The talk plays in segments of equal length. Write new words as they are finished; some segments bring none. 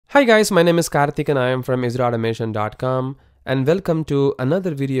Hi guys, my name is Karthik and I am from executeautomation.com and welcome to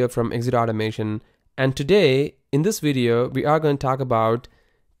another video from Execute And today in this video we are going to talk about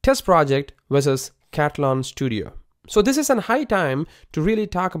TestProject versus Katalon Studio. So this is a high time to really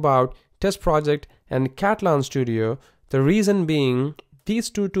talk about TestProject and Katalon Studio. The reason being these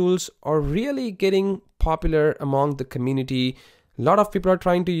two tools are really getting popular among the community. A lot of people are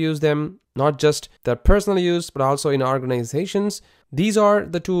trying to use them, not just their personal use, but also in organizations. These are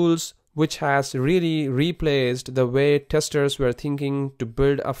the tools which has really replaced the way testers were thinking to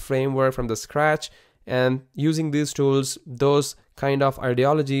build a framework from the scratch, and using these tools, those kind of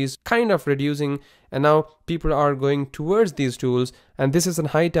ideologies kind of reducing, and now people are going towards these tools, and this is a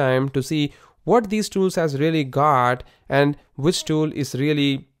high time to see what these tools has really got and which tool is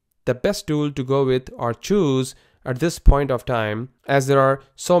really the best tool to go with or choose at this point of time, as there are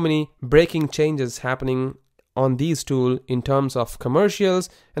so many breaking changes happening on these tools in terms of commercials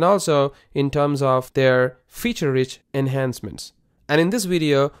and also in terms of their feature-rich enhancements. And in this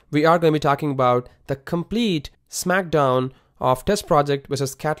video, we are going to be talking about the complete smackdown of TestProject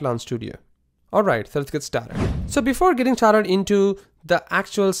versus Katalon Studio. Alright, so let's get started. So before getting started into the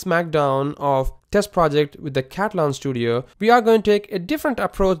actual smackdown of TestProject with the Katalon Studio, we are going to take a different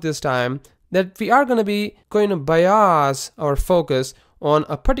approach this time, that we are going to bias our focus on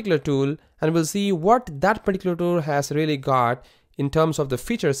a particular tool, and we'll see what that particular tool has really got in terms of the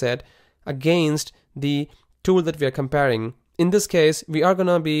feature set against the tool that we are comparing. In this case, we are going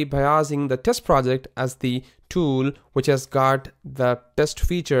to be biasing the TestProject as the tool which has got the best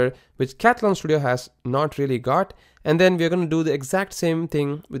feature, which Katalon Studio has not really got, and then we are going to do the exact same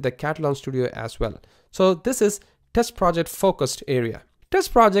thing with the Katalon Studio as well. So this is TestProject focused area.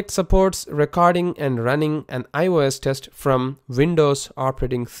 TestProject supports recording and running an iOS test from Windows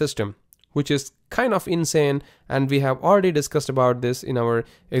operating system, which is kind of insane, and we have already discussed about this in our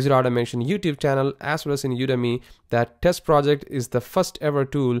Execute Automation YouTube channel as well as in Udemy, that TestProject is the first ever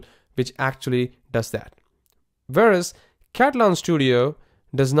tool which actually does that. Whereas Katalon Studio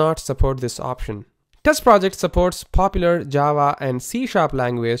does not support this option. TestProject supports popular Java and C#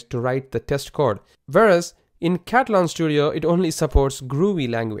 language to write the test code, whereas in Katalon Studio, it only supports Groovy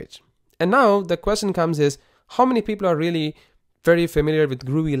language. And now the question comes is, how many people are really very familiar with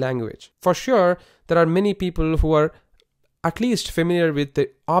Groovy language? For sure, there are many people who are at least familiar with the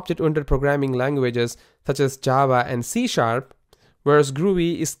object-oriented programming languages such as Java and C#, whereas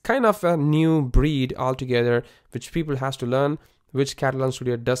Groovy is kind of a new breed altogether, which people has to learn, which Katalon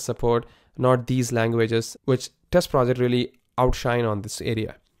Studio does support, not these languages, which TestProject really outshine on this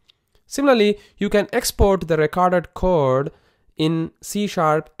area. Similarly, you can export the recorded code in C#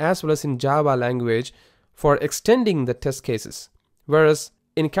 as well as in Java language for extending the test cases. Whereas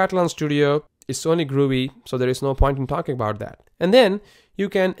in Katalon Studio, it's only Groovy, so there is no point in talking about that. And then you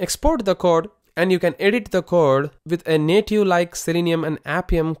can export the code and you can edit the code with a native like Selenium and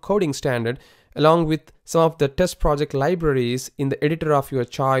Appium coding standard, along with some of the TestProject libraries in the editor of your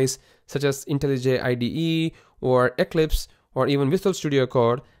choice, such as IntelliJ IDE or Eclipse or even Visual Studio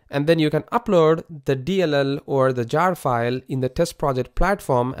Code. And then you can upload the DLL or the jar file in the TestProject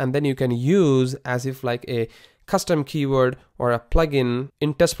platform, and then you can use as if like a custom keyword or a plugin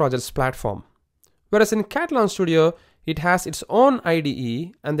in TestProject's platform. Whereas in Katalon Studio, it has its own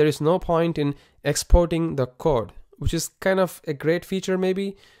IDE and there is no point in exporting the code, which is kind of a great feature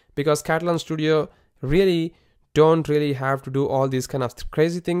maybe, because Katalon Studio don't really have to do all these kind of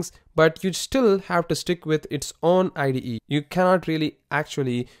crazy things, but you still have to stick with its own IDE. You cannot really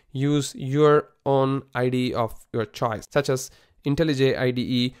actually use your own IDE of your choice, such as IntelliJ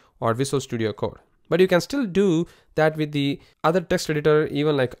IDE or Visual Studio Code. But you can still do that with the other text editor,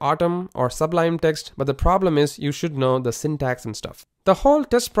 even like Atom or Sublime Text, but the problem is you should know the syntax and stuff. The whole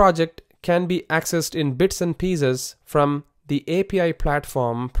TestProject can be accessed in bits and pieces from the API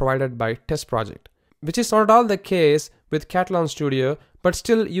platform provided by TestProject, which is not at all the case with Katalon Studio, but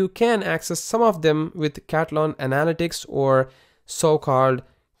still you can access some of them with Katalon Analytics or so-called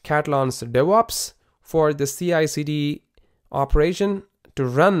Katalon's DevOps for the CI/CD operation to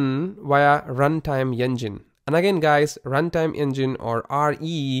run via Runtime Engine. And again guys, Runtime Engine or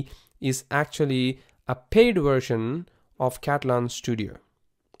RE is actually a paid version of Katalon Studio.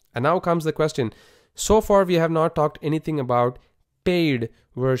 And now comes the question. So far we have not talked anything about paid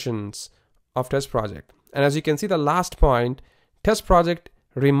versions of TestProject. And as you can see, the last point, TestProject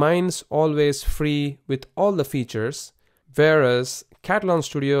remains always free with all the features, whereas Katalon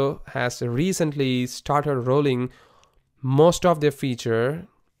Studio has recently started rolling most of their feature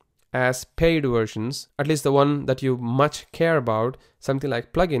as paid versions, at least the one that you much care about, something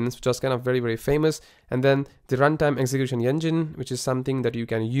like plugins, which was kind of very, very famous, and then the runtime execution engine, which is something that you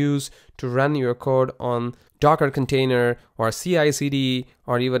can use to run your code on Docker container or CI/CD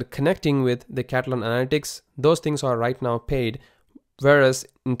or even connecting with the Katalon analytics. Those things are right now paid, whereas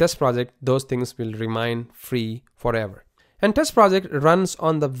in TestProject, those things will remain free forever. And TestProject runs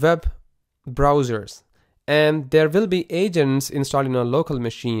on the web browsers, and there will be agents installed in a local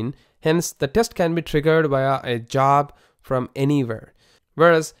machine. Hence, the test can be triggered via a job from anywhere.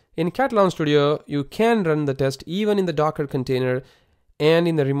 Whereas in Katalon Studio, you can run the test even in the Docker container and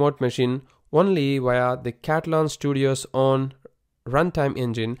in the remote machine only via the Katalon Studio's own runtime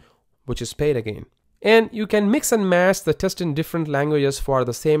engine, which is paid again. And you can mix and match the test in different languages for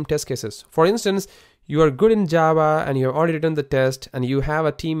the same test cases. For instance, you are good in Java and you have already written the test, and you have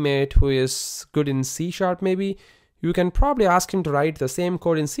a teammate who is good in C# maybe. You can probably ask him to write the same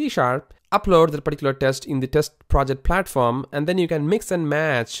code in C#, upload that particular test in the TestProject platform, and then you can mix and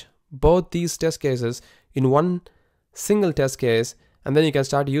match both these test cases in one single test case, and then you can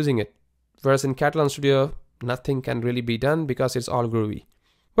start using it. Whereas in Katalon Studio, nothing can really be done because it's all groovy.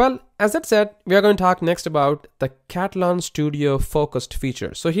 Well, as that said, we are going to talk next about the Katalon Studio focused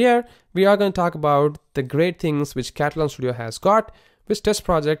features. So here we are going to talk about the great things which Katalon Studio has got, which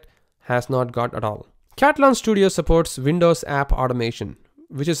TestProject has not got at all. Katalon Studio supports Windows App Automation,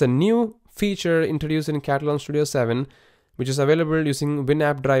 which is a new feature introduced in Katalon Studio 7, which is available using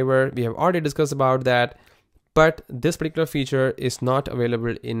WinApp driver. We have already discussed about that, but this particular feature is not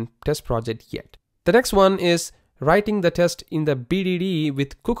available in TestProject yet. The next one is writing the test in the BDD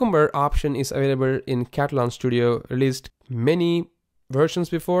with Cucumber option is available in Katalon Studio, released many versions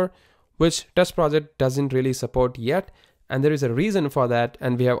before, which TestProject doesn't really support yet. And there is a reason for that,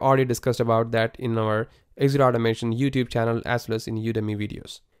 and we have already discussed about that in our Execute Automation YouTube channel as well as in Udemy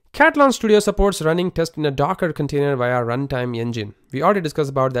videos. Katalon Studio supports running tests in a Docker container via runtime engine. We already discussed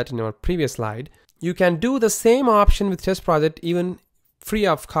about that in our previous slide. You can do the same option with TestProject even free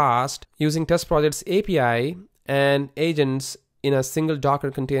of cost using TestProject's API and agents in a single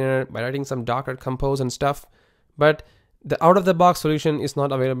Docker container by writing some Docker compose and stuff. But the out-of-the-box solution is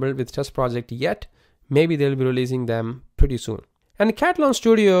not available with TestProject yet. Maybe they'll be releasing them pretty soon. And Katalon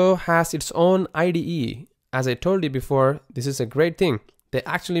Studio has its own IDE. As I told you before, this is a great thing. They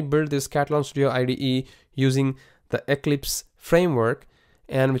actually built this Katalon Studio IDE using the Eclipse framework,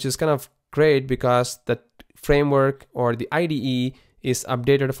 and which is kind of great because the framework or the IDE is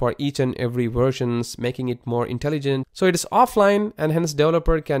updated for each and every versions, making it more intelligent. So it is offline, and hence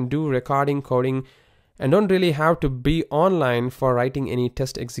developer can do recording, coding, and don't really have to be online for writing any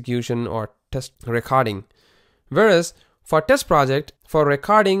test execution or test recording. Whereas for TestProject, for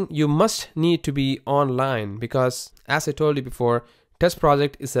recording, you must need to be online because, as I told you before,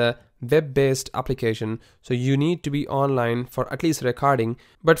 TestProject is a web-based application, so you need to be online for at least recording.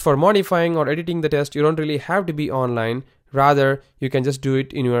 But for modifying or editing the test, you don't really have to be online. Rather, you can just do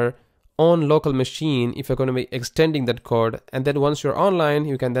it in your own local machine if you're going to be extending that code. And then once you're online,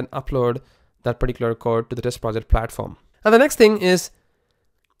 you can then upload that particular code to the TestProject platform. And the next thing is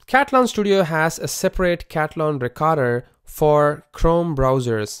Katalon Studio has a separate Katalon recorder for Chrome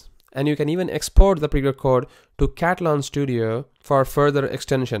browsers. And you can even export the particular code to Katalon Studio for further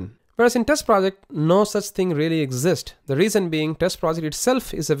extension. Whereas in TestProject, no such thing really exists. The reason being, TestProject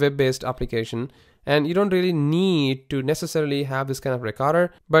itself is a web-based application, and you don't really need to necessarily have this kind of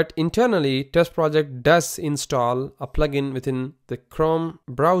recorder. But internally, TestProject does install a plugin within the Chrome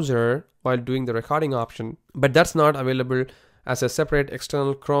browser while doing the recording option, but that's not available as a separate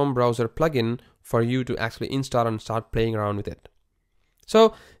external Chrome browser plugin for you to actually install and start playing around with it.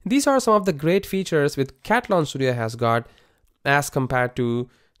 So these are some of the great features which Katalon Studio has got as compared to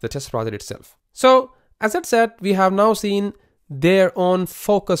the TestProject itself. So as I said, we have now seen their own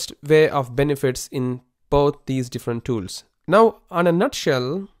focused way of benefits in both these different tools. Now, on a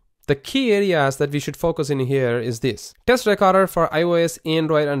nutshell, the key areas that we should focus in here is this. Test Recorder for iOS,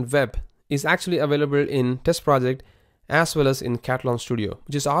 Android, and web is actually available in TestProject as well as in Katalon Studio,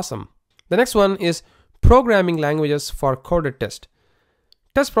 which is awesome. The next one is programming languages for coded test.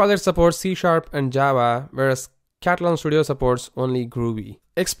 TestProject supports C# and Java, whereas Katalon Studio supports only Groovy.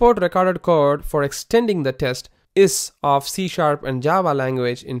 Export recorded code for extending the test is of C# and Java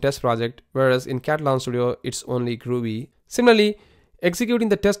language in TestProject, whereas in Katalon Studio it's only Groovy. Similarly, executing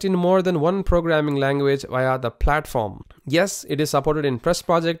the test in more than one programming language via the platform. Yes, it is supported in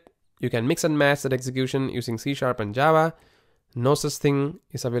TestProject. You can mix and match that execution using C# and Java. No such thing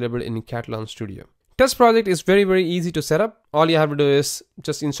is available in Katalon Studio. TestProject is very, very easy to set up. All you have to do is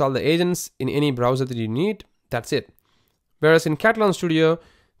just install the agents in any browser that you need. That's it. Whereas in Katalon Studio,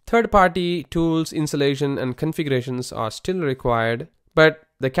 Third-party tools, installation, and configurations are still required, but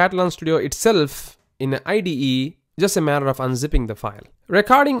the Katalon Studio itself in an IDE, just a matter of unzipping the file.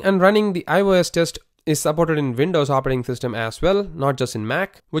 Recording and running the iOS test is supported in Windows operating system as well, not just in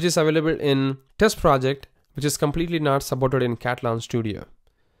Mac, which is available in TestProject, which is completely not supported in Katalon Studio.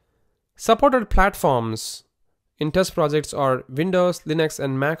 Supported platforms in test projects are Windows, Linux,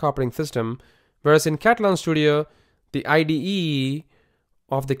 and Mac operating system, whereas in Katalon Studio, the IDE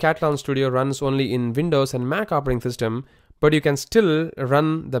of the Katalon Studio runs only in Windows and Mac operating system, but you can still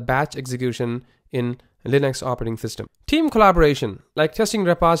run the batch execution in Linux operating system. Team collaboration, like testing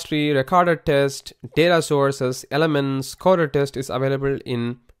repository, recorded test, data sources, elements, coder test is available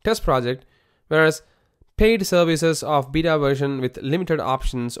in TestProject, whereas paid services of beta version with limited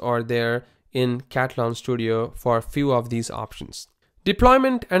options are there in Katalon Studio for few of these options.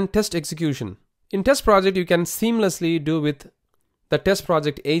 Deployment and test execution. In TestProject, you can seamlessly do with the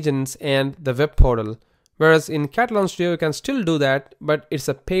TestProject agents and the web portal, whereas in Katalon Studio, you can still do that, but it's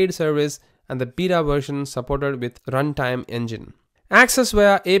a paid service and the beta version supported with runtime engine. Access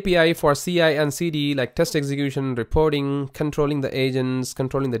via API for CI and CD like test execution, reporting, controlling the agents,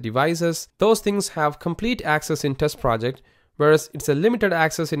 controlling the devices. Those things have complete access in TestProject, whereas it's a limited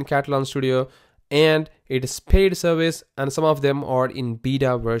access in Katalon Studio and it is paid service and some of them are in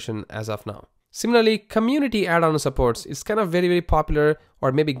beta version as of now. Similarly, community add-on supports is kind of very popular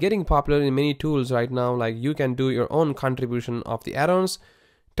or maybe getting popular in many tools right now, like you can do your own contribution of the add-ons.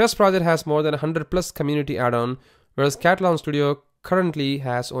 TestProject has more than 100 plus community add-on, whereas Katalon Studio currently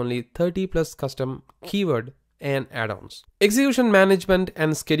has only 30 plus custom keyword and add-ons. Execution management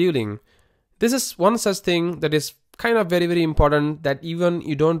and scheduling. This is one such thing that is kind of very important, that even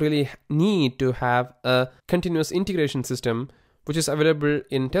you don't really need to have a continuous integration system, which is available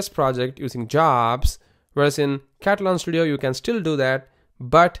in TestProject using jobs, whereas in Katalon Studio you can still do that,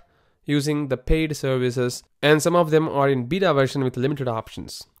 but using the paid services, and some of them are in beta version with limited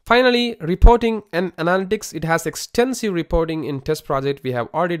options. Finally, reporting and analytics. It has extensive reporting in TestProject. We have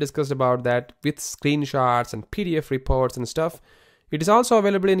already discussed about that with screenshots and PDF reports and stuff. It is also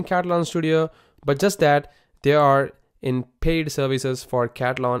available in Katalon Studio, but just that they are in paid services for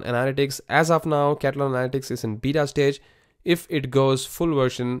Katalon Analytics. As of now, Katalon Analytics is in beta stage. If it goes full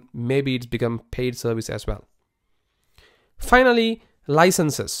version, maybe it's become paid service as well. Finally,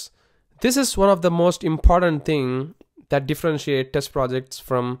 licenses. This is one of the most important thing that differentiate test projects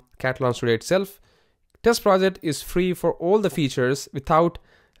from Katalon Studio itself. TestProject is free for all the features without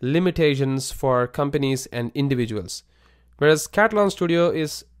limitations for companies and individuals, whereas Katalon Studio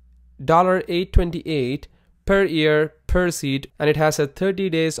is $828 per year per seat, and it has a 30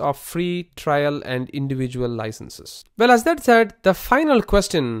 days of free trial and individual licenses. Well, as that said, the final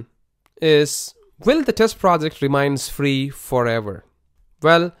question is, will the TestProject remains free forever?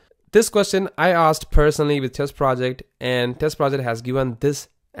 Well, this question I asked personally with TestProject, and TestProject has given this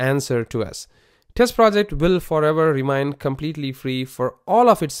answer to us. TestProject will forever remain completely free for all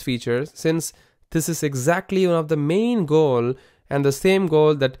of its features, since this is exactly one of the main goal and the same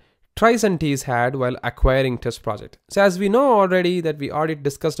goal that Tricentis had while acquiring TestProject. So as we know already, that we already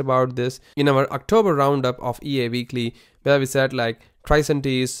discussed about this in our October roundup of EA Weekly, where we said like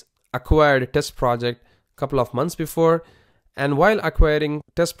Tricentis acquired TestProject a couple of months before, and while acquiring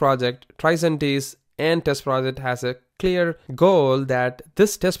TestProject, Tricentis and TestProject has a clear goal that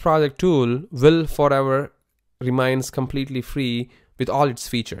this TestProject tool will forever remains completely free with all its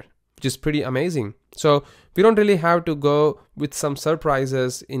features, which is pretty amazing. So we don't really have to go with some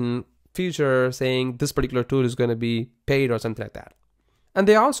surprises in future saying this particular tool is going to be paid or something like that. And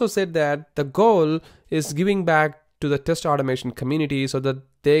they also said that the goal is giving back to the test automation community so that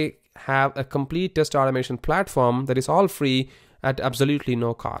they have a complete test automation platform that is all free at absolutely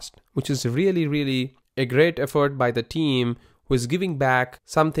no cost, which is really a great effort by the team who is giving back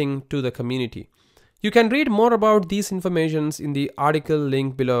something to the community. You can read more about these informations in the article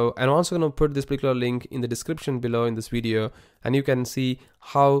link below. I'm also going to put this particular link in the description below in this video, and you can see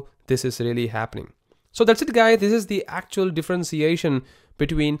how this is really happening. So that's it, guys. This is the actual differentiation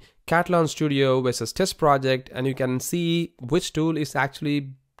between Katalon Studio versus TestProject, and you can see which tool is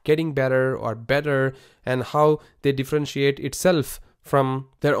actually getting better or better and how they differentiate itself from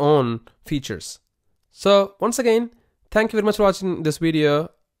their own features. So once again, thank you very much for watching this video,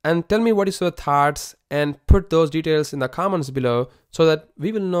 and tell me what is your thoughts and put those details in the comments below so that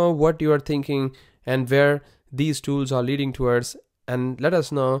we will know what you are thinking and where these tools are leading towards, and let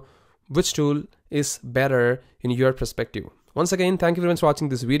us know which tool is better in your perspective. Once again, thank you very much for watching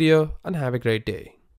this video and have a great day.